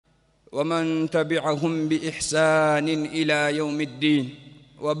ومن تبعهم بإحسان إلى يوم الدين.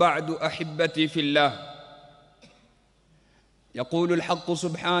 وبعد أحبتي في الله، يقول الحق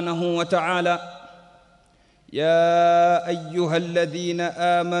سبحانه وتعالى: يا أيها الذين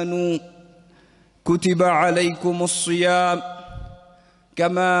آمنوا كتب عليكم الصيام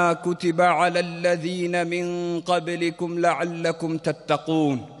كما كتب على الذين من قبلكم لعلكم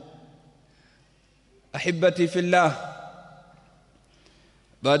تتقون. أحبتي في الله،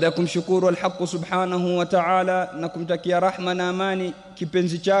 بعدكم شكور الحق سبحانه وتعالى نكم تكيا رحمة ناماني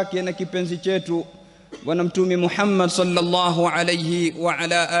kipenzi chake na kipenzi chetu bwana mtume Muhammad sallallahu alayhi wa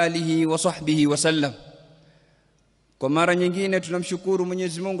ala alihi wa sahbihi wasallam. Kwa mara nyingine tunamshukuru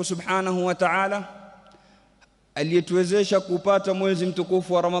Mwenyezi Mungu Subhanahu wa Ta'ala aliyetuwezesha kupata mwezi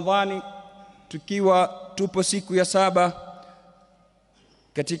mtukufu wa Ramadhani, tukiwa tupo siku ya 7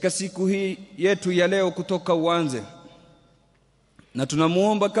 katika siku hii yetu ya leo kutoka uanze. Na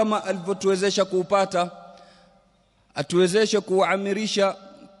tunamuomba kama alivyotuwezesha kuupata, atuwezeshe kuamirisha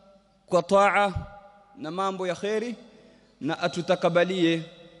kwa taa na mambo ya khairi, na atutakabalie,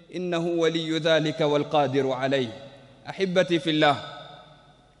 innahu waliyu dhalika walqadiru alayhi. Ahibati fillah,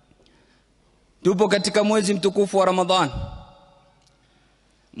 tupo katika mwezi mtukufu wa Ramadhan,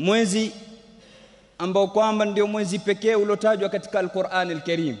 mwezi ambao kwamba ndio mwezi pekee uliotajwa katika Al-Qur'an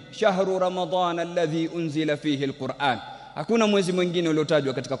Al-Karim, shahru Ramadhan alladhi unzila fihi Al-Qur'an. Hakuna mwezi mwingine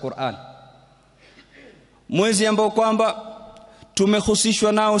uliotajwa katika Qur'an, mwezi ambao kwamba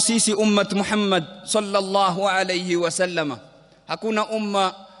tumehusishwa nao sisi ummat Muhammad sallallahu alayhi wasallama. Hakuna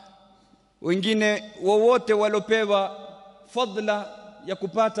umma wengine wowote walopewa fadla ya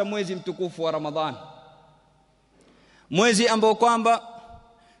kupata mwezi mtukufu wa Ramadhan, mwezi ambao kwamba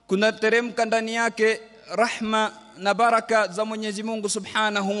kuna teremka ndani yake rahma na baraka za Mwenyezi Mungu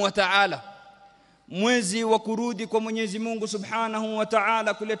Subhanahu wa Ta'ala, mwezi wa kurudi kwa Mwenyezi Mungu Subhanahu wa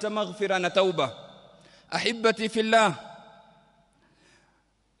Ta'ala kuleta maghfira na tauba. Ahibati fillah,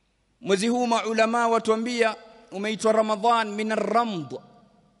 mwezi huu maulama watuambia umeitwa Ramadhan min ar-ramd,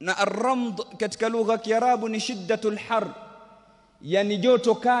 na ar-ramd katika lugha ya Kiarabu ni shiddatul har, yani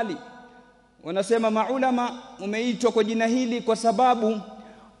joto kali. Wanasema maulama umeitwa kwa jina hili kwa sababu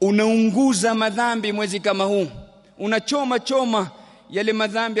unaunguza madhambi mwezi kama huu, unachoma yale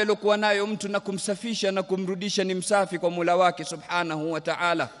madhambi aliyokuwa nayo mtu na kumsafisha na kumrudisha ni msafi kwa Mola wake Subhanahu wa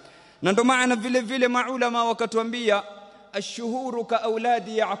Ta'ala. Na ndo maana vile vile maulama wakatuambia ash-shuhuru ka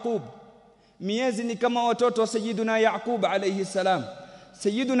auladi Yaqub, miezi ni kama watoto wa Sayyiduna Yaqub alayhi salam.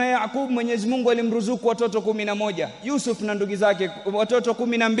 Sayyiduna Yaqub Mwenyezi Mungu alimruzuku watoto 11, Yusuf na ndugu zake watoto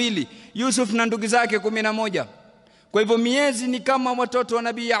 12, Yusuf na ndugu zake 11. Kwa hivyo miezi ni kama watoto wa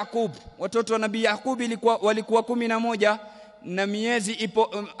Nabii Yaqub. Watoto wa Nabii Yaqub walikuwa 11, na miezi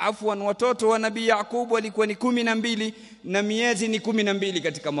ipo watoto wa Nabii Yaqub walikuwa ni 12, na miezi ni 12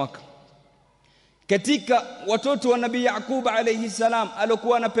 katika mwaka. Katika watoto wa Nabii Yaqub alayhi salam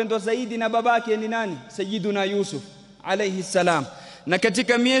alikuwa anapendwa zaidi na babake ni nani? Sayyiduna Yusuf alayhi salam. Na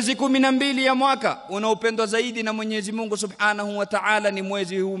katika miezi 12 ya mwaka unaopendwa zaidi na Mwenyezi Mungu Subhanahu wa Ta'ala ni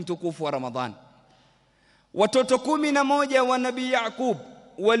mwezi huu mtukufu wa Ramadhan. Watoto 11 wa Nabii Yaqub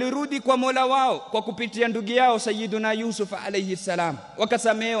walirudi kwa Mola wao kwa kupitia ndugu yao Sayyiduna Yusuf alayhi salam,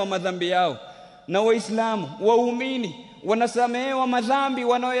 wakasamehewa madhambi yao. Na Waislamu waumini wanasamehewa madhambi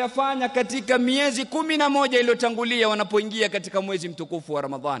wanayoyafanya katika miezi 11 iliyotangulia wanapoingia katika mwezi mtukufu wa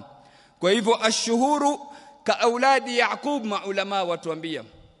Ramadhan. Kwa hivyo ashuhuru ka auladi Yaqub, maulama watuambia.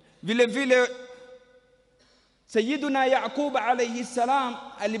 Vile vile Sayyiduna Yaqub alayhi salam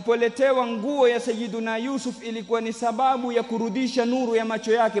alipoletewa nguo ya Sayyiduna Yusuf ilikuwa ni sababu ya kurudisha nuru ya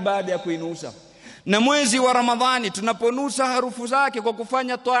macho yake baada ya kuinusa. Na mwezi wa Ramadhani tunaponusa harufu zake kwa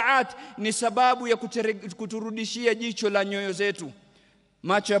kufanya taat ni sababu ya kuturudishia jicho la nyoyo zetu.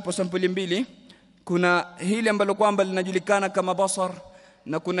 Macho yapo sampuli mbili, kuna hili ambalo kwamba linajulikana kama basar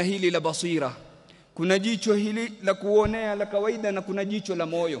na kuna hili la basira. Kuna jicho hili la kuonea la kawaida na kuna jicho la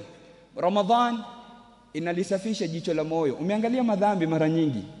moyo. Ramadhan inalisafisha jicho la moyo. Umeangalia madhambi mara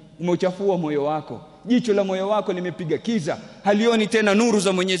nyingi, umeuchafua moyo wako, jicho la moyo wako limepiga kiza, halioni tena nuru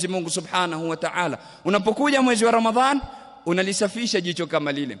za Mwenyezi Mungu Subhanahu wa Ta'ala. Unapokuja mwezi wa Ramadhan unalisafisha jicho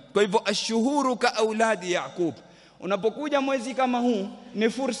kama lile. Kwa hivyo ashuhuru ka auladi Yaqub, unapokuja mwezi kama huu ni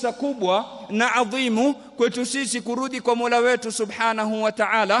fursa kubwa na adhimu kwetu sisi kurudi kwa Mola wetu Subhanahu wa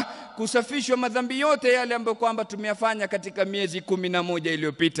Ta'ala, kusafishwa madhambi yote yale ambayo kwamba tumeyafanya katika miezi 11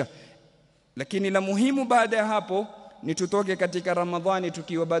 iliyopita. Lakini la muhimu baada ya hapo ni tutoke katika Ramadhani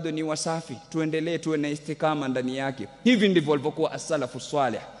tukiwa bado ni wasafi, tuendelee tuwe na istikama ndani yake. Hivi ndivyo walivyokuwa as-salafu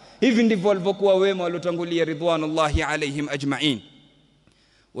salih, hivi ndivyo walivyokuwa wema waliotangulia ridwanullahi alaihim ajma'in.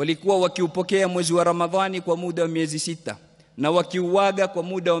 Walikuwa wakiupokea mwezi wa Ramadhani kwa muda wa miezi 6, na wakiuaga kwa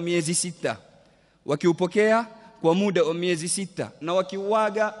muda wa miezi 6, wakiupokea kwa muda wa miezi 6 na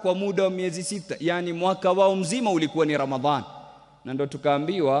wakiuaga kwa muda wa miezi 6, yani mwaka wao mzima ulikuwa ni Ramadhan. Na ndo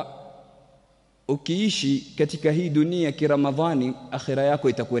tukaambiwa ukiishi katika hii dunia kiramadhani, akhira yako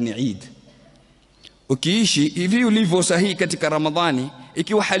itakuwa ni Eid. Ukiishi hivi ulivyo sahihi katika Ramadhani,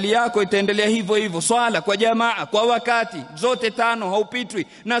 ikiwa hali yako itaendelea hivyo hivyo, swala kwa jamaa kwa wakati zote 5 haupitwi,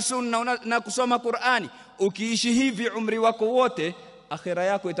 na sunna na kusoma Qur'ani, ukiishi hivi umri wako wote, akhira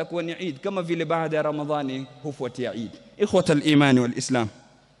yako itakuwa ni Eid, kama vile baada ya Ramadhani hufuatia Eid. Ikhwatal imani wal islam,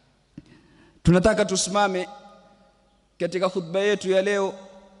 tunataka tusimame katika khutba yetu ya leo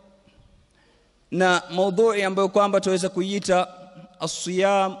na maudhui ambayo kwamba tuweza kuiita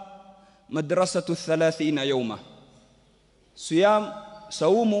as-siyam madrasatu 30 yawma. Siyam,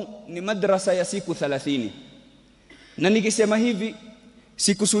 saumu ni madrasa ya siku 30. Na nikisema hivi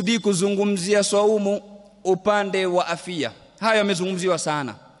sikusudii kuzungumzia saumu upande wa afya. Hayo yamezungumziwa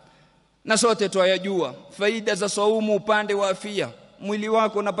sana na sote tuyajua faida za saumu upande wa afya. Mwili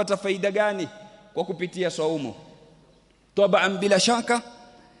wako unapata faida gani kwa kupitia saumu? Tabaan, bila shaka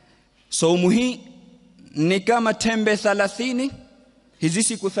saumu hii ni kama tembe 30. Hizi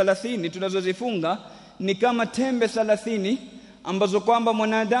siku 30 tunazozifunga ni kama tembe 30 ambazo kwamba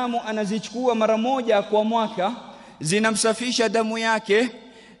mwanadamu anazichukua mara moja kwa mwaka, zinamsafisha damu yake,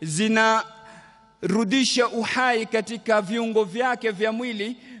 zinarudisha uhai katika viungo vyake vya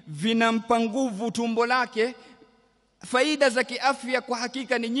mwili, vinampa nguvu tumbo lake. Faida za kiafya kwa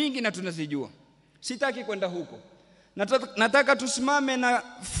hakika ni nyingi na tunazijua. Sitaki kwenda huko. Nataka tusimame na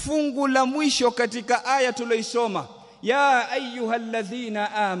fungu la mwisho katika aya tuloisoma, ya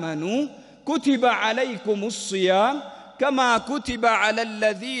ayyuhalladhina amanu kutiba alaykumus siyam kama kutiba alal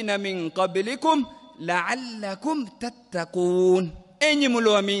ladhina min qablikum la'allakum tattaqun. Enyi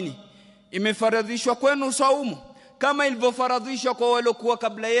mlioamini, imefaradhishwa kwenu saumu kama ilivyofaradhishwa kwa waliokuwa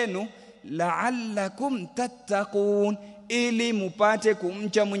kabla yenu, la'allakum tattaqun, ili mupate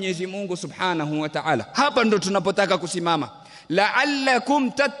kumcha Mwenyezi Mungu Subhanahu wa Ta'ala. Hapa ndo tunapotaka kusimama.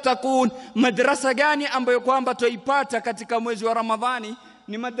 La'allakum tattaqun. Madrasa gani ambayo kwamba tuipata katika mwezi wa Ramadhani?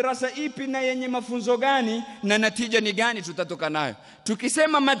 Ni madrasa ipi na yenye mafunzo gani na natija ni gani tutatoka nayo?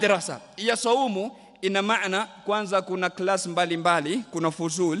 Tukisema madrasa ya saumu, ina maana kwanza kuna class mbalimbali, kuna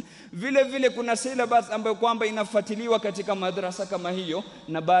fusul, vile vile kuna syllabus ambayo kwamba inafuatiliwa katika madrasa kama hiyo,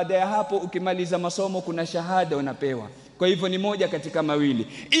 na baada ya hapo ukimaliza masomo kuna shahada unapewa. Kwa hivyo ni moja katika mawili,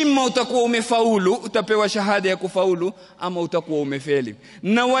 ima utakuwa umefaulu utapewa shahada ya kufaulu, ama utakuwa umefeli.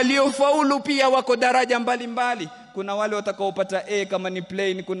 Na waliofaulu pia wako daraja mbalimbali. Kuna wale watakaopata A kama ni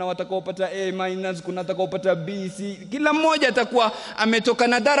plain, kuna watakaopata A-, kuna watakaopata B, C. Kila mmoja atakuwa ametoka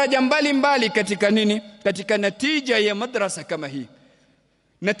na daraja mbalimbali katika nini? Katika natija ya madrasa kama hii.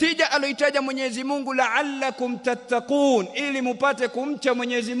 Natija aloitaja Mwenyezi Mungu, la'allakum tattaqun, ili mupate kumcha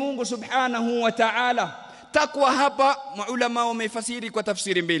Mwenyezi Mungu Subhanahu wa Ta'ala. Takwa hapa maulama wamefasiri kwa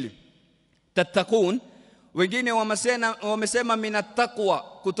tafsiri mbili. Tattaqun, wengine wamesema minat taqwa,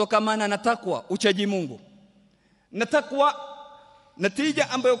 kutokamana na takwa, uchaji Mungu. Na takwa, natija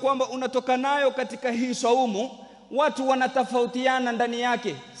ambayo kwamba unatoka nayo katika hii saumu, watu wanatofautiana ndani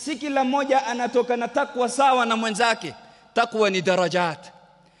yake. Si kila mmoja anatoka na takwa sawa na mwenzake. Takwa ni darajat.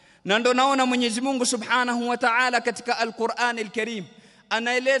 Na ndo naona Mwenyezi Mungu Subhanahu wa Ta'ala katika Al-Qur'an Al-Karim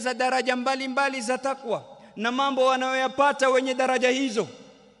anaeleza daraja mbalimbali za takwa na mambo wanayoyapata wenye daraja hizo.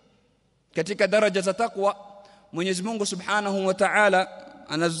 Katika daraja za takwa, Mwenyezi Mungu Subhanahu wa Ta'ala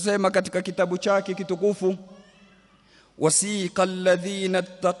anasema katika kitabu chake kitukufu, wasiqa alladhina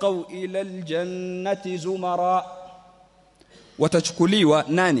ittaqaw ila aljannati zumara. Watachukuliwa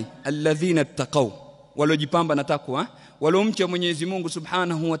nani? Alladhina ittaqaw, walojipamba na takwa, walomcha Mwenyezi Mungu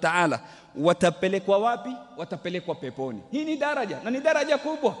Subhanahu wa Ta'ala. Watapelekwa wapi? Watapelekwa peponi. Hii ni daraja, na ni daraja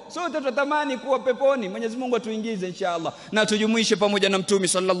kubwa. Sote tutatamani kuwa peponi. Mwenyezi Mungu atuingize inshallah, na tujumuishe pamoja na Mtume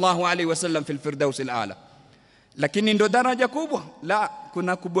sallallahu alaihi wasallam fil firdausil aala. Lakini ndo daraja kubwa? La,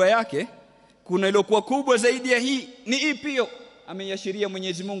 kuna kubwa yake. Kuna iliyokuwa kubwa zaidi ya hii. Ni ipi hiyo? Ameyashiria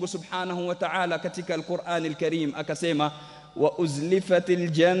Mwenyezi Mungu Subhanahu wa Ta'ala katika Al-Qur'an Al-Karim, akasema wa uzlifatil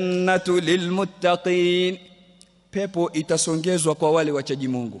jannatu lilmuttaqin. Pepo itasongezwa kwa wale wachaji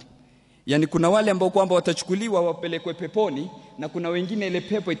Mungu. Yani kuna wale ambao kwamba watachukuliwa wapelekwe peponi, na kuna wengine ile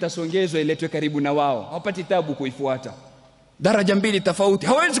pepo itasongezwa iletwe karibu na wao, hawapati tabu kuifuata. Daraja mbili tofauti,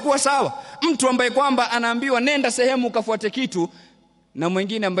 hawezi kuwa sawa. Mtu ambaye kwamba anaambiwa nenda sehemu ukafuate kitu, na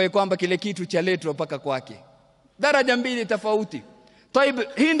mwingine ambaye kwamba kile kitu chaletwa mpaka kwake. Daraja mbili tofauti. Taib,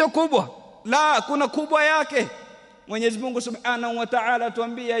 hii ndo kubwa? La, kuna kubwa yake. Mwenyezi Mungu Subhanahu wa Ta'ala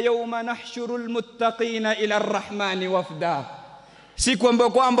atuambia, yawma nahshurul muttaqina ila arrahmani wafda. siku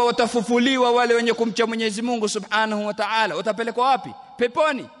ambayo kwamba watafufuliwa wale wenye kumcha Mwenyezi Mungu Subhanahu wa Ta'ala. Watapelekwa wapi?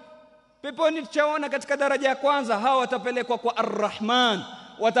 Peponi. Peponi tutaona katika daraja ya kwanza, hawa watapelekwa kwa Ar-Rahman,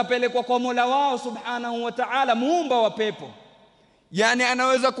 watapelekwa kwa Mola wao Subhanahu wa Ta'ala, muumba wa pepo. Yani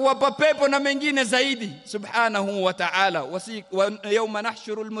anaweza kuwapa pepo na mengine zaidi Subhanahu wa Ta'ala. Yawma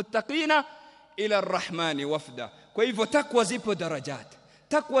nahshurul muttaqina ila Ar-Rahmani wafda. Kwa hivyo takwa zipo darajat.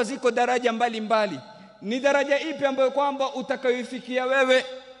 Takwa ziko daraja mbalimbali. Ni daraja ipi ambayo kwamba utakayoifikia wewe?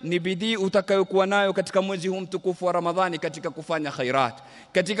 Ni bidii utakayokuwa nayo katika mwezi huu mtukufu wa Ramadhani, katika kufanya khairat,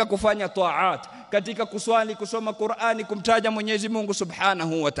 katika kufanya taat, katika kuswali, kusoma Qur'ani, kumtaja Mwenyezi Mungu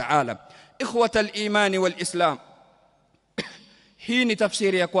Subhanahu wa Ta'ala. Ikhwatal imani wal islam, hii ni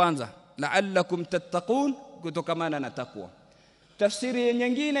tafsiri ya kwanza, la'allakum tattaqun, kutokamana na takwa. Tafsiri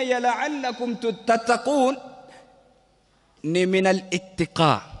nyingine ya la'allakum tattaqun ni minal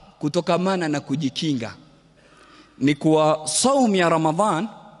ittiqa, kutokamana na kujikinga. Ni kwa saumu ya Ramadhan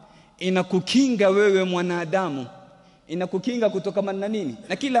inakukinga wewe mwanadamu, inakukinga kutokamana na nini?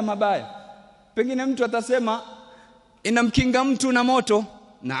 Na kila mabaya. Pengine mtu atasema inamkinga mtu na moto.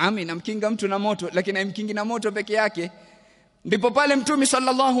 Naam, inamkinga mtu na moto, lakini haimkingi na moto peke yake. Ndipo pale Mtume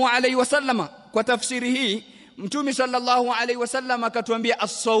sallallahu alaihi wasallam, kwa tafsiri hii Mtume sallallahu alaihi wasallam akatuambia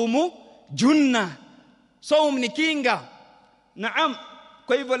as-saumu junna, saum ni kinga. Naam.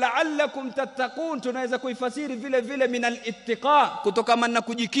 Kwa hivyo la'allakum tattaqun tunaweza kuifasiri vile vile minal ittiqa, kutokamana na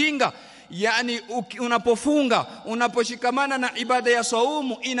kujikinga. Yani unapofunga, unaposhikamana na ibada ya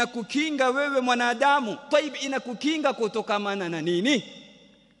saumu, inakukinga wewe mwanadamu. Taib, inakukinga kutokamana na nini?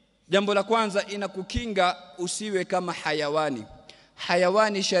 Jambo la kwanza, inakukinga usiwe kama hayawani.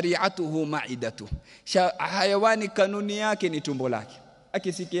 Hayawani shari'atuhu ma'idatu. Hayawani kanuni yake ni tumbo lake.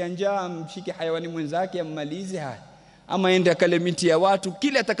 Akisikia njaa mshike hayawani mwenzake ammalize haya, ama ende akale miti ya watu,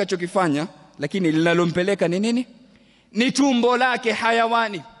 kile atakachokifanya, lakini linalompeleka ni nini? Ni tumbo lake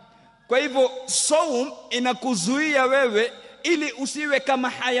hayawani. Kwa hivyo saum inakuzuia wewe ili usiwe kama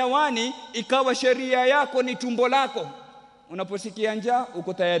hayawani, ikawa sheria yako ni tumbo lako. Unaposikia njaa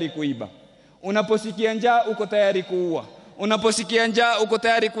uko tayari kuiba, unaposikia njaa uko tayari kuua, unaposikia njaa uko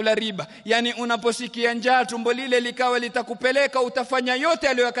tayari kula riba. Yani unaposikia njaa tumbo lile likawa litakupeleka, utafanya yote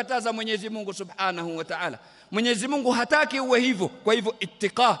aliyokataza Mwenyezi Mungu Subhanahu wa Ta'ala. Mwenyezi Mungu hataki uwe hivyo. Kwa hivyo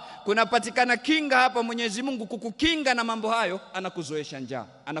ittiqa, kunapatikana kinga hapa. Mwenyezi Mungu kukukinga na mambo hayo, anakuzoesha njaa,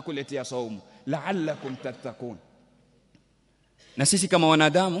 anakuletea saumu, la'allakum tattaqun. Na sisi kama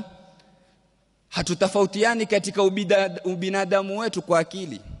wanadamu hatutafautiani katika ubinadamu wetu kwa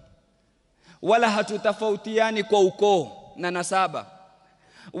akili, wala hatutafautiani kwa ukoo na nasaba,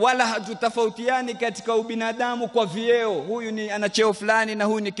 wala hatutafautiani katika ubinadamu kwa vyeo. Huyu ni ana cheo fulani na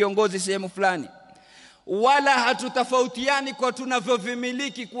huyu ni kiongozi sehemu fulani. Wala hatutafautiani kwa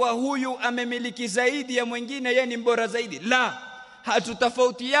tunavyovimiliki, kwa huyu amemiliki zaidi ya mwingine, yeye ni mbora zaidi. La,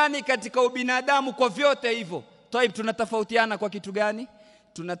 hatutafautiani katika ubinadamu kwa vyote hivyo. Taib, tunatofautiana kwa kitu gani?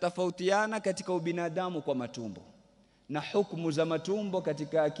 Tunatofautiana katika ubinadamu kwa matumbo na hukumu za matumbo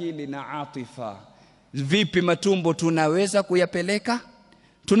katika akili na atifa. Vipi matumbo tunaweza kuyapeleka?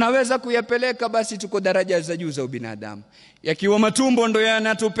 Tunaweza kuyapeleka, basi tuko daraja za juu za ubinadamu. Yakiwa matumbo ndo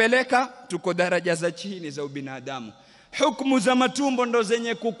yanatupeleka, tuko daraja za chini za ubinadamu. Hukumu za matumbo ndo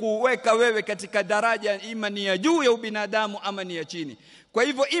zenye kukuweka wewe katika daraja ima ni ya juu ya ubinadamu ama ni ya chini. Kwa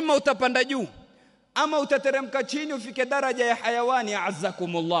hivyo ima utapanda juu ama utateremka chini, ufike daraja ya hayawani.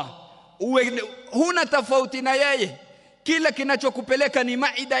 Azzakumullah, uwe huna tofauti na yeye. Kila kinachokupeleka ni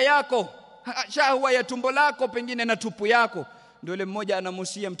maida yako, shahwa ya tumbo lako, pengine na tupu yako. Ndio ile mmoja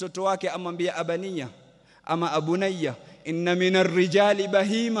anamusia mtoto wake, amwambia abaniya ama abunayya, inna minar rijali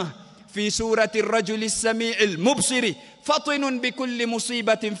bahima fi surati ar-rajuli as-sami'i al-mubsiri fatinun bikulli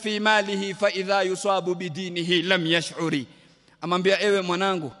musibatin fi malihi fa idha yusabu bidinihi lam yash'uri. Amwambia, ewe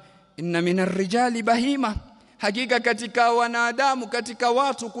mwanangu, inna minar rijali bahima, hakika katika wanadamu, katika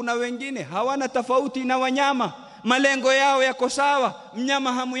watu kuna wengine hawana tofauti na wanyama. Malengo yao yako sawa.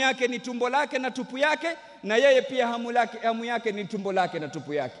 Mnyama hamu yake ni tumbo lake na tupu yake, na yeye pia hamu yake ni tumbo lake na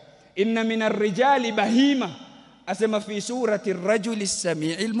tupu yake. Inna minar rijali bahima, asema fi surati ar-rajuli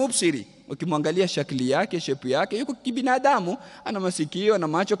as-sami'i al-mubsiri. Ukimwangalia shakli yake, shepu yake, yuko kibinadamu, ana masikio na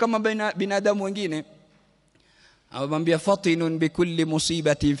macho kama binadamu wengine. Anamwambia fatinun bikulli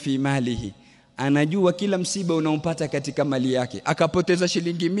musibatin fi malihi, anajua kila msiba unaompata katika mali yake. Akapoteza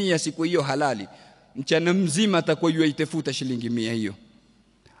shilingi 100 siku hiyo halali, mchana mzima atakuwa yuaitafuta shilingi 100 hiyo,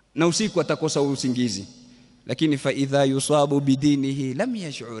 na usiku atakosa usingizi. Lakini fa idha yusabu bidinihi lam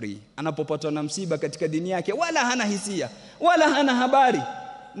yash'uri, anapopatwa na msiba katika dini yake wala hana hisia wala hana habari.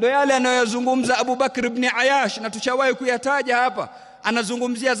 Ndio yale anayozungumza Abu Bakr ibn Ayash, na tushawahi kuyataja hapa.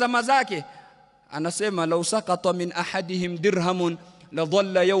 Anazungumzia zama zake, anasema law saqata min ahadihim dirhamun la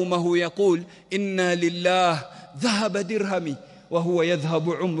dhalla yawmahu yaqul inna lillah dhahaba dirhami wa huwa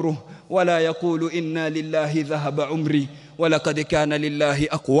yadhhabu umruhu wala yaqulu inna lillahi dhahaba umri ولقد كان لله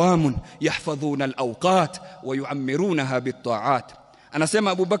أقوام يحفظون الأوقات ويعمرونها بالطاعات.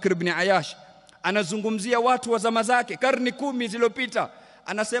 Anasema Abu Bakr ibn Ayash, anazungumzia watu wa zama zake karne 10 zilizopita.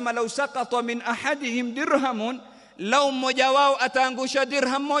 Anasema law saqata min ahadihim dirhamun, law mmoja wao ataangusha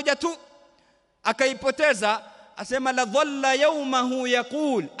dirham moja tu akaipoteza, asema la dhalla yawmahu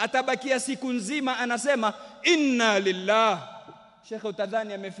yaqul, atabakia siku nzima anasema inna lillah. Sheikh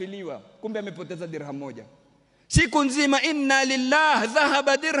utadhani amefiliwa, kumbe amepoteza dirham moja. Siku nzima inna lillah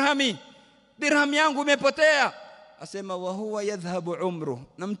dhahaba dirhami, dirham yangu imepotea. Asema wa huwa yadhhabu umru,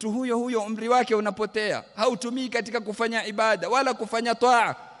 na mtu huyo umri wake unapotea, hautumii katika kufanya ibada wala kufanya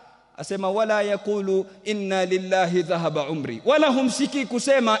taa. Asema wala yakulu inna lillahi dhahaba umri, wala humsiki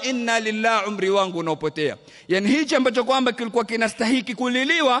kusema inna lillahi umri wangu unapotea. Yani hichi ambacho kwamba kilikuwa kinastahiki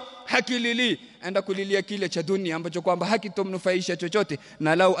kuliliwa hakilili, enda kulilia kile cha dunia ambacho kwamba hakitomnufaisha chochote,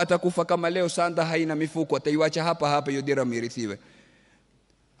 na lau atakufa kama leo sanda haina mifuko ataiacha hapa hiyo dirham irithiwe.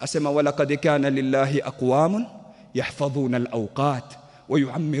 Asema wala qad kana lillahi aqwamun yahfadhuna al-awqat wa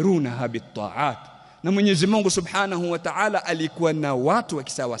yu'ammirunaha bit-ta'at. Na Mwenyezi Mungu Subhanahu wa Ta'ala alikuwa na watu wa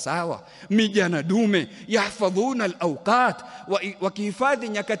kisawa sawa, mijana dume, yahfadhuna al-awqat, wakihifadhi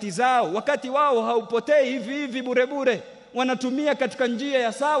nyakati zao, wakati wao haupotei hivi bure bure, wanatumia katika njia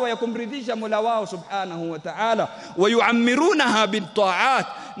ya sawa ya kumridhisha Mola wao Subhanahu wa Ta'ala. Wa yu'ammirunaha bit-ta'at,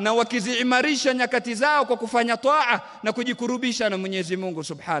 na wakiziimarisha nyakati zao kwa kufanya taa na kujikurubisha na Mwenyezi Mungu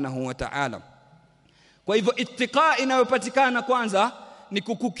Subhanahu wa Ta'ala. Kwa hivyo ittiqa inayopatikana kwanza ni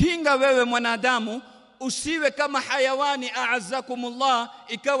kukukinga wewe mwanadamu usiwe kama hayawani, a'azzakumullah,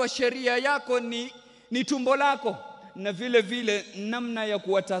 ikawa sheria yako ni tumbo lako, na vile vile namna ya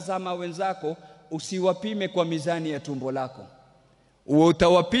kuwatazama wenzako usiwapime kwa mizani ya tumbo lako.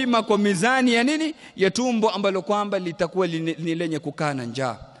 Utawapima kwa mizani ya nini? Ya tumbo ambalo kwamba litakuwa ni lenye kukaa na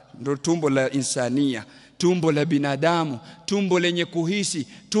njaa. Ndio tumbo la insania, tumbo la binadamu, tumbo lenye kuhisi,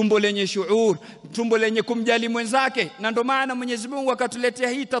 tumbo lenye shuur, tumbo lenye kumjali mwenzake. Na ndio maana Mwenyezi Mungu akatuletea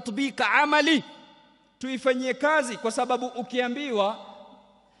hii tatbika amali, tuifanyie kazi, kwa sababu ukiambiwa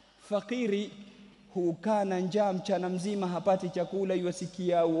fakiri hukaa na njaa mchana mzima hapati chakula,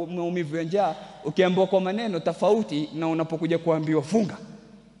 yuasikia maumivu ya njaa, ukiambiwa kwa maneno tofauti na unapokuja kuambiwa funga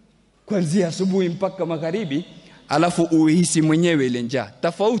kuanzia asubuhi mpaka magharibi, alafu uhisi mwenyewe ile njaa,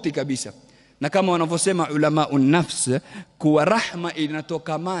 tofauti kabisa. Na kama wanavyosema ulama nafs kuwa rahma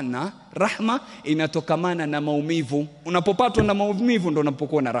inatokamana na maumivu. Unapopatwa na maumivu ndio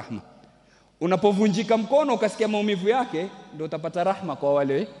unapokuwa na rahma. Unapovunjika mkono ukasikia maumivu yake ndio utapata rahma kwa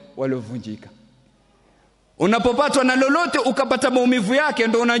wale waliovunjika. Unapopatwa na lolote ukapata maumivu yake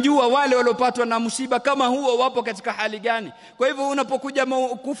ndio unajua wale waliopatwa na msiba kama huo wapo katika hali gani. Kwa hivyo unapokuja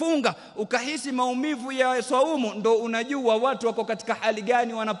kufunga ukahisi maumivu ya saumu ndio unajua watu wako katika hali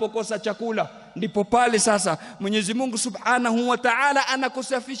gani wanapokosa chakula. Ndipo pale sasa Mwenyezi Mungu Subhanahu wa Ta'ala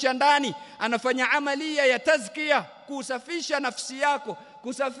anakusafisha ndani, anafanya amalia ya tazkia, kusafisha nafsi yako,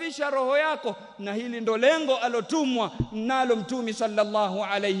 kusafisha roho yako, na hili ndo lengo alotumwa nalo Mtume sallallahu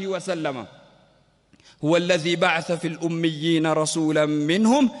alayhi wasallam. هو الذي بعث في الأميين رسولا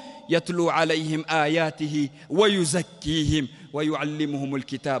منهم يتلو عليهم آياته ويزكيهم ويعلمهم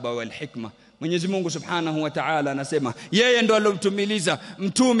الكتاب والحكمة. Mwenyezi Mungu Subhanahu wa Ta'ala anasema yeye ndo alomtumiliza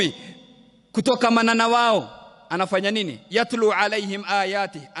mtume kutoka manana wao. Anafanya nini? Yatlu alaihim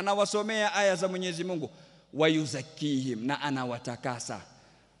ayati, anawasomea aya za Mwenyezi Mungu, wayuzakihim, na anawatakasa.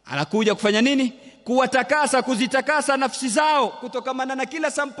 Anakuja kufanya nini? Kuwatakasa, kuzitakasa nafsi zao kutokamana na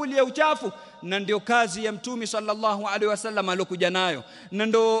kila sampuli ya uchafu. Na ndio kazi ya Mtume sallallahu alaihi wasallam alokuja nayo, na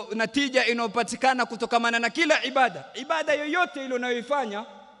ndio natija inayopatikana kutokamana na kila ibada. Ibada yoyote ile unayoifanya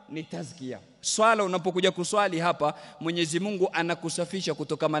ni tazkia. Swala, unapokuja kuswali hapa Mwenyezi Mungu anakusafisha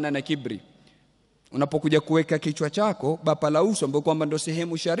kutokamana na kibri. Unapokuja kuweka kichwa chako bapa la uso ambapo kwamba ndio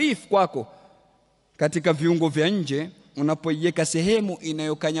sehemu sharifu kwako katika viungo vya nje, unapoiweka sehemu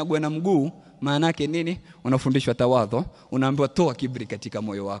inayokanyagwa na mguu, maana yake nini? Unafundishwa tawadhu, unaambiwa toa kibri katika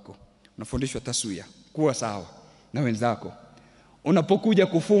moyo wako. Unafundishwa taswiya, kuwa sawa na wenzako. Unapokuja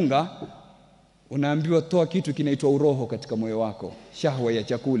kufunga unaambiwa toa kitu kinaitwa uroho katika moyo wako, shahwa ya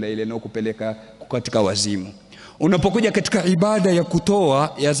chakula ile inayokupeleka katika wazimu. Unapokuja katika ibada ya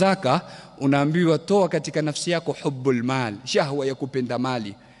kutoa ya zaka, unaambiwa toa katika nafsi yako hubbul mal, shahwa ya kupenda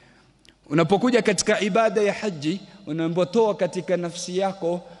mali. Unapokuja katika ibada ya haji, unaambiwa toa katika nafsi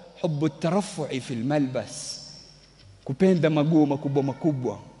yako hubbu tarafu'i fil malbas, kupenda maguo makubwa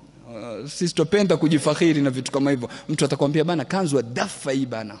makubwa. Sisi tupenda kujifakhiri na vitu kama hivyo. Mtu atakwambia bana kanzu ya dafa hii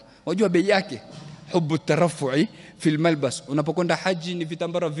bana, unajua bei yake. Hubu tarafu'i fil malbas, unapokwenda haji ni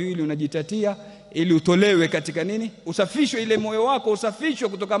vitambara viwili unajitatia ili utolewe katika nini, usafishwe ile moyo wako, usafishwe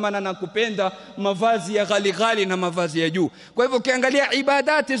kutokana na kupenda mavazi ya ghali ghali na mavazi ya juu. Kwa hivyo ukiangalia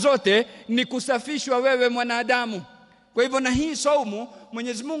ibadati zote ni kusafishwa wewe mwanadamu. Kwa hivyo na hii saumu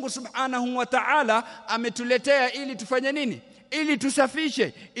Mwenyezi Mungu Subhanahu wa Ta'ala ametuletea ili tufanye nini? Ili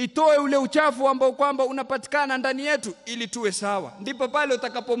tusafishe, itoe ule uchafu ambao kwamba unapatikana ndani yetu ili tuwe sawa. Ndipo pale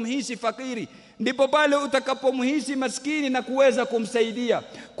utakapomhisi fakiri, ndipo pale utakapomhisi maskini na kuweza kumsaidia.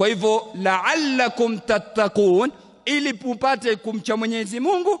 Kwa hivyo la'allakum tattaqun, ili mpate kumcha Mwenyezi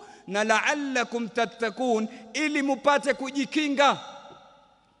Mungu, na la'allakum tattaqun, ili mpate kujikinga.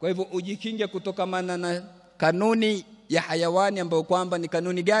 Kwa hivyo ujikinge kutokana na kanuni ya hayawani ambayo kwamba ni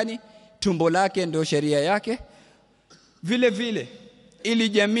kanuni gani? Tumbo lake ndio sheria yake. Vile vile ili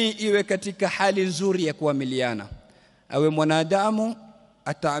jamii iwe katika hali nzuri ya kuamiliana, awe mwanadamu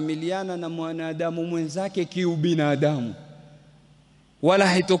ataamiliana na mwanadamu mwenzake kiubinadamu, wala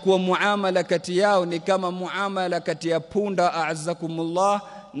haitokuwa muamala kati yao ni kama muamala kati ya punda a'azzakumullah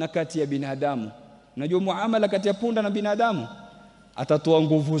na kati ya binadamu. Unajua muamala kati ya punda na binadamu, atatoa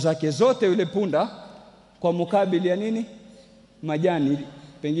nguvu zake zote yule punda kwa mukabili ya nini? Majani,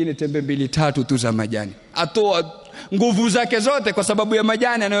 pengine tembe 2-3 tu za majani, atoa nguvu zake zote kwa sababu ya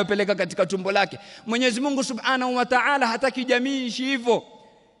majani anayopeleka katika tumbo lake. Mwenyezi Mungu Subhanahu wa Ta'ala hataki jamii ishi hivyo,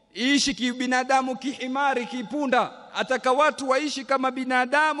 ishi kibinadamu, kihimari, kipunda. Ataka watu waishi kama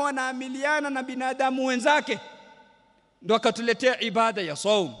binadamu, wanaamiliana na binadamu wenzake. Ndio akatuletea ibada ya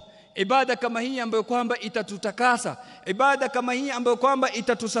saum. Ibada kama hii ambayo kwamba itatutakasa, ibada kama hii ambayo kwamba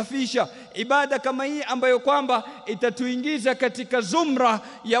itatusafisha, ibada kama hii ambayo kwamba itatuingiza katika zumra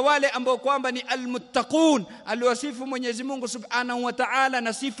ya wale ambao kwamba ni almuttaqun, aliwasifu Mwenyezi Mungu Subhanahu wa Ta'ala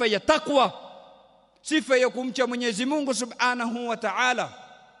na sifa ya takwa, sifa ya kumcha Mwenyezi Mungu Subhanahu wa Ta'ala.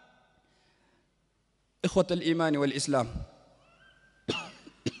 Ikhwata al-iman wal-islam,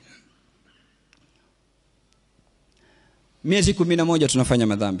 miezi 11 tunafanya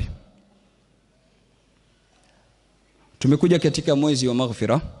madhambi. Tumekuja katika mwezi wa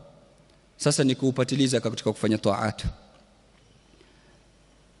maghfira, sasa ni kuupatiliza katika kufanya taat.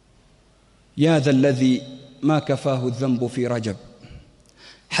 Ya dha alladhi ma kafahu dhanbu fi rajab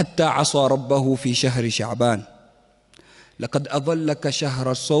hatta asa rabbahu fi shahri sha'ban laqad adallaka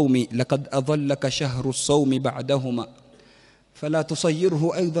shahra as-sawmi laqad adallaka shahru as-sawmi ba'dahuma fala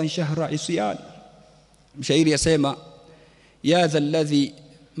tusayyirhu aidan shahra isyan. Mshairi yasema ya dha alladhi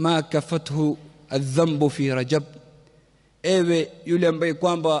ma kafathu adh-dhanbu fi rajab, ewe yule ambaye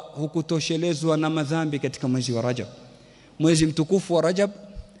kwamba hukutoshelezwa na madhambi katika mwezi wa Rajab. Mwezi mtukufu wa Rajab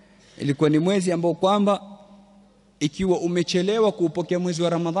ilikuwa ni mwezi ambao kwamba ikiwa umechelewa kuupokea mwezi wa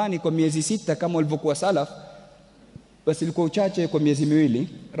Ramadhani kwa miezi 6 kama walivyokuwa salaf, basi ilikuwa uchache kwa miezi 2,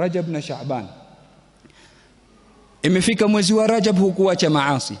 Rajab na Shaaban. Imefika mwezi wa Rajab hukuacha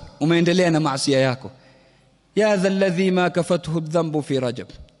maasi, umeendelea na maasi yako. Ya dha alladhi ma kafathu adh-dhanbu fi Rajab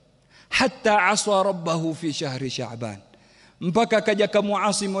hatta asa rabbahu fi shahri Shaaban, mpaka akaja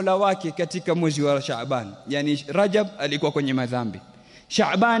kamuasi Mola wake katika mwezi wa Shaaban. Yani Rajab alikuwa kwenye madhambi,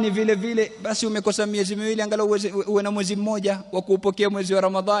 Shaabani vile vile. Basi umekosa miezi 2, angalau uwe na mwezi mmoja wa kuupokea mwezi wa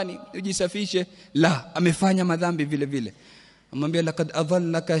Ramadhani ujisafishe. La, amefanya madhambi vile vile. Amwambia laqad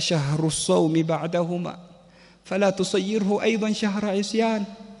adallaka shahru as-sawmi ba'dahuma fala tusayyirhu aidan shahra isyan,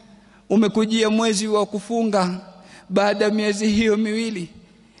 umekujia mwezi wa kufunga baada ya miezi hiyo 2,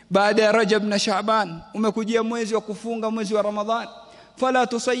 baada ya Rajab na Shaaban umekujia mwezi wa kufunga, mwezi wa Ramadhan. Fala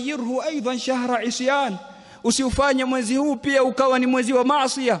tusayyirhu aidan shahra isyan, usiufanye mwezi huu pia ukawa ni mwezi wa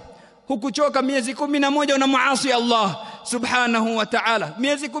maasi. Hukuchoka miezi 11 una maasi Allah Subhanahu wa Ta'ala,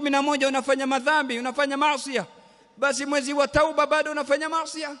 miezi 11 unafanya madhambi, unafanya maasi, basi mwezi wa tauba bado unafanya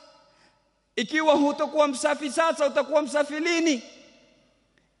maasi. Ikiwa hutakuwa msafi sasa, utakuwa msafi lini?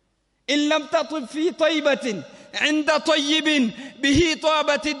 In lam tatib fi taybatin inda tayyibin bihi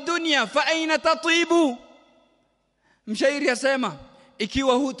tabat ad-dunya fa aina tatibu. Mshairi yasema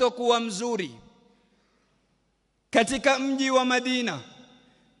ikiwa hutakuwa mzuri katika mji wa Madina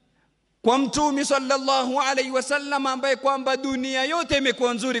kwa Mtume sallallahu alaihi wasallam, ambaye kwamba dunia yote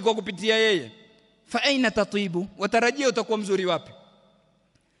imekuwa nzuri kwa kupitia yeye, fa aina tatibu, watarajia utakuwa mzuri wapi?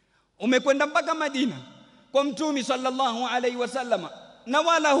 Umekwenda mpaka Madina kwa Mtume sallallahu alaihi wasallam na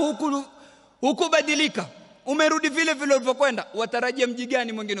wala hukubadilika, umerudi vile vile ulivyokwenda, watarajia mji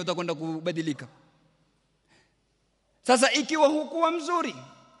gani mwingine utakwenda kubadilika? Sasa ikiwa hukuwa mzuri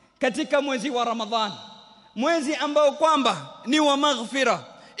katika mwezi wa Ramadhani, mwezi ambao kwamba ni wa maghfira,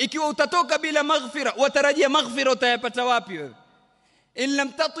 ikiwa utatoka bila maghfira, watarajia maghfira utayapata wapi wewe? in lam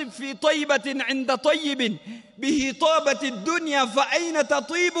tatib fi taybatin 'inda tayyibin bihi tabat ad-dunya fa aina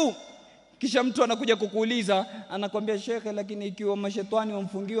tatibu. Kisha mtu anakuja kukuuliza, anakuambia shekhe, lakini ikiwa mashetani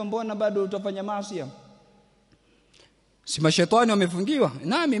wamfungiwa mbona bado utafanya maasi? Si mashetani wamefungiwa?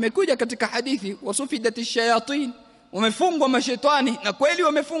 Naam, imekuja katika hadithi wasufidati shayatin, wamefungwa mashetani, na kweli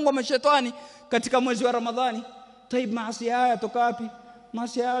wamefungwa mashetani katika mwezi wa Ramadhani. Taib, maasi haya toka wapi?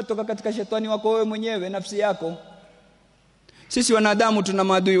 Maasi haya toka katika shetani wako wewe mwenyewe, nafsi yako. Sisi wanadamu tuna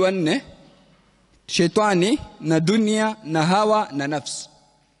maadui wanne: shetani na dunia na hawa na nafsi.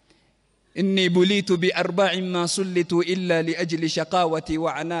 inni bulitu bi arba'in ma sullitu illa li ajli shaqawati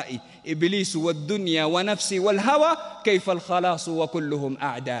wa ana'i iblisu wad dunya wa nafsi wal hawa kayfa al khalas wa kulluhum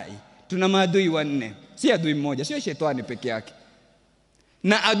a'da'i. Tuna maadui wanne, si adui mmoja, sio shetani peke yake.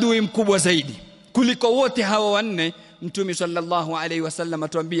 Na adui mkubwa zaidi kuliko wote hawa wanne, Mtume sallallahu alayhi wasallam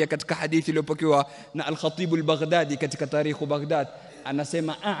atuambia katika hadithi iliyopokewa na al-Khatib al-Baghdadi katika tarikhu Baghdad,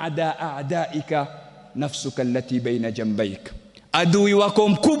 anasema a'da'ika nafsuka allati baina jambayk. Adui wako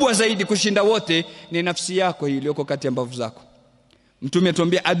mkubwa zaidi kushinda wote ni nafsi yako iliyoko kati ya mbavu zako. Mtume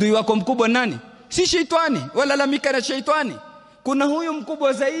atuambia adui wako mkubwa nani? Si shetani, wala lamika na shetani. Kuna huyu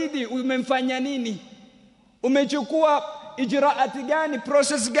mkubwa zaidi. Umemfanya nini? Umechukua ijraati gani,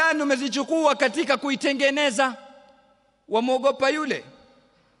 process gani umezichukua katika kuitengeneza? Wamuogopa yule?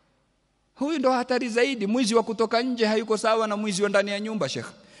 Huyu ndo hatari zaidi. Mwizi wa kutoka nje hayuko sawa na mwizi wa ndani ya nyumba, Sheikh.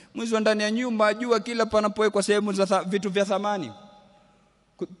 Mwizi wa ndani ya nyumba ajua kila panapowekwa sehemu za vitu vya thamani,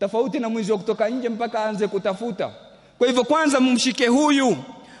 tofauti na mwizi wa kutoka nje mpaka aanze kutafuta. Kwa hivyo kwanza mumshike huyu,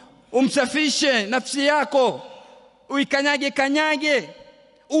 umsafishe nafsi yako, uikanyage,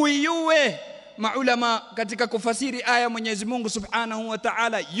 uiue. Maulama katika kufasiri aya Mwenyezi Mungu Subhanahu wa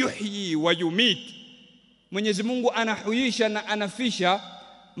Ta'ala, yuhyi wa yumit, Mwenyezi Mungu anahuisha na anafisha.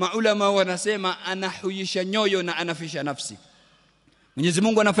 Maulama wanasema anahuisha nyoyo na anafisha nafsi. Mwenyezi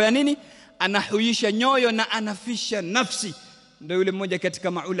Mungu anafanya nini? Anahuisha nyoyo na anafisha nafsi. Ndio yule mmoja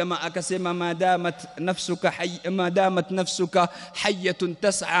katika maulama akasema, madamat nafsuka hayyatun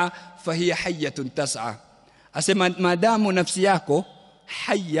tas'a fahiya hayyatun tas'a. Asema madamu nafsi yako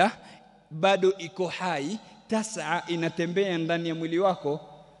hayya, bado iko hai, tas'a, inatembea ndani ya mwili wako,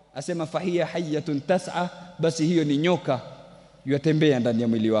 asema fahiya hayyatun tas'a, basi hiyo ni nyoka yatembea ndani ya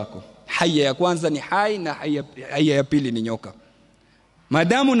mwili wako. Hayya ya kwanza ni hai na hayya ya pili ni nyoka.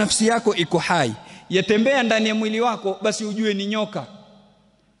 Madamu nafsi yako iko hai, yatembea ndani ya mwili wako, basi ujue ni nyoka.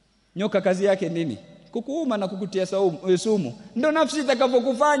 Nyoka kazi yake nini? Kukuuma na kukutia sumu. Ndio nafsi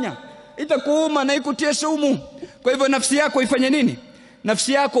itakapokufanya, itakuuma na ikutie sumu. Kwa hivyo nafsi yako ifanye nini?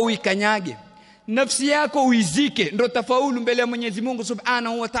 Nafsi yako uikanyage, nafsi yako uizike, ndio tafaulu mbele ya Mwenyezi Mungu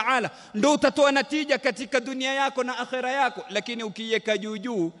Subhanahu wa Ta'ala, ndio utatoa natija katika dunia yako na akhera yako. Lakini ukiweka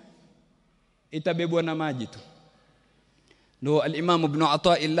juu itabebwa na maji tu. Ndio al-Imam Ibn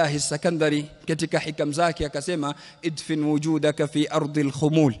Ata'illah as-Sakandari katika hikam zake akasema, idfin wujudaka fi ardil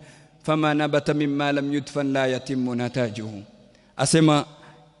khumul fama nabata mimma lam yudfan la yatimmu natajuhu. Asema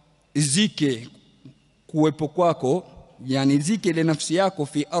zike kuwepo kwako, yani zike ile nafsi yako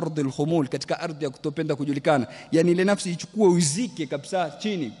fi ardil khumul, katika ardhi ya kutopenda kujulikana, yani ile nafsi ichukue uzike kabisa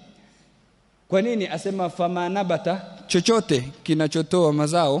chini. Kwa nini? Asema fama nabata, chochote kinachotoa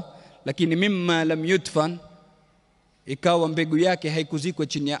mazao, lakini mimma lam yudfan, ikawa mbegu yake haikuzikwa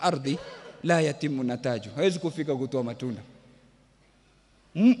chini ya ardhi, la yatimu nataju, hawezi kufika kutoa matunda.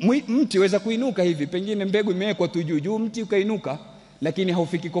 Mti waweza kuinuka hivi, pengine mbegu imewekwa tu juu, mti ukainuka, lakini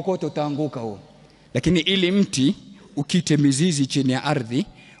haufiki kokote, utaanguka huo. Lakini ili mti ukite mizizi chini ya ardhi,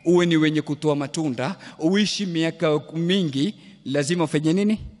 uwe ni wenye kutoa matunda, uishi miaka mingi, lazima ufanye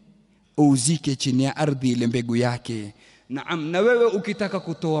nini? Uzike chini ya ardhi ile mbegu yake. Naam, na wewe ukitaka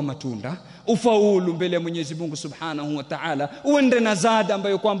kutoa matunda, ufaulu mbele ya Mwenyezi Mungu Subhanahu wa Ta'ala, uende na zada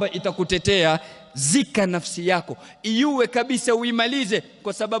ambayo kwamba itakutetea. Zika nafsi yako, iue kabisa, uimalize,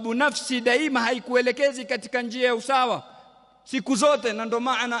 kwa sababu nafsi daima haikuelekezi katika njia ya usawa siku zote. Na ndio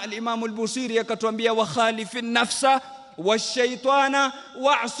maana al-Imam al-Busiri akatuambia, wa khalifin nafsa wash-shaytana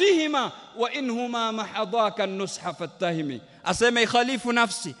wa'sihima wa inhuma mahadaka an-nusha fattahimi. Asema khalifu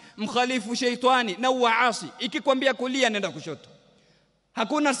nafsi, mkhalifu shaytani na uasi. Ikikwambia kulia, nenda kushoto.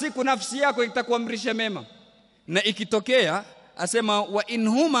 Hakuna siku nafsi yako itakuamrisha mema. Na ikitokea, asema wa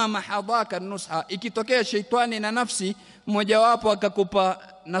inhuma mahadaka an-nusha, ikitokea shaytani na nafsi mmoja wapo akakupa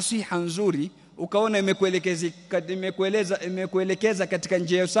nasiha nzuri, ukaona imekuelekeza katika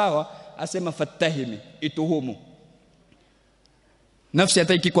njia sawa, asema fattahimi, ituhumu. Nafsi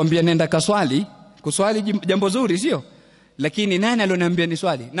hata ikikwambia nenda kaswali, kuswali jambo zuri, sio? Lakini nani aloniambia ni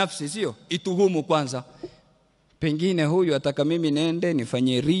swali? Nafsi, sio? Ituhumu kwanza. Pengine huyu ataka mimi nende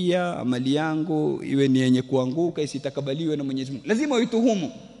nifanye ria, amali yangu iwe ni yenye kuanguka, isitakabaliwe na Mwenyezi Mungu. Lazima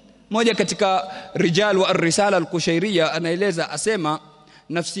uituhumu. Moja katika rijal wa ar-risala al-Kushairiyya anaeleza, asema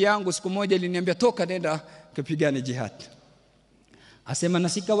nafsi yangu siku moja iliniambia toka nenda kupigana jihad. Asema na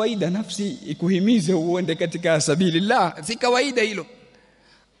si kawaida nafsi ikuhimize uende katika sabilillah, si kawaida hilo.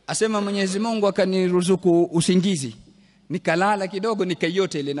 Asema Mwenyezi Mungu akaniruzuku usingizi, nikalala kidogo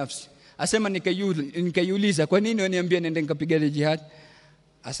nikaiota ile nafsi. Asema nikaiuliza kwa nini waniambia nende nikapigane jihad?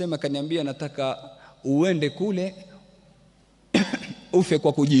 Asema kaniambia nataka uende kule ufe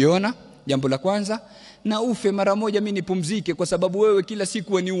kwa kujiona, jambo la kwanza, na ufe mara moja mimi nipumzike, kwa sababu wewe kila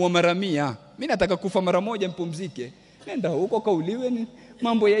siku waniua mara 100. Mimi nataka kufa mara moja nipumzike. Nenda huko kauliwe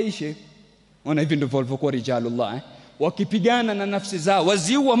mambo yaishe. Ona hivi ndivyo walivyokuwa rijalullah, wakipigana na nafsi zao,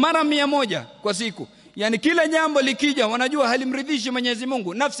 waziua mara 100 kwa siku. Yani kila jambo likija wanajua halimridhishi Mwenyezi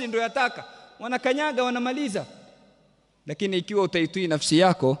Mungu, nafsi ndio yataka, wanakanyaga wanamaliza. Lakini ikiwa utaitii nafsi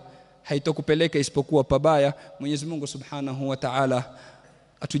yako haitokupeleka isipokuwa pabaya. Mwenyezi Mungu Subhanahu wa Ta'ala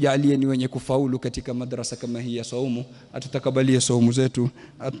atujalie ni wenye kufaulu katika madrasa kama hii ya Saumu, atutakabalie saumu zetu,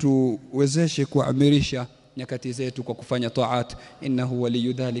 atuwezeshe kuamirisha nyakati zetu kwa kufanya taat. Innahu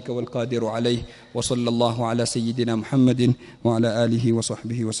waliyu dhalika wal qadiru alayhi. Wa sallallahu ala sayyidina Muhammadin wa ala alihi wa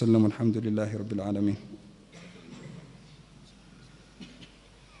sahbihi wa sallam. Alhamdulillahi rabbil alamin.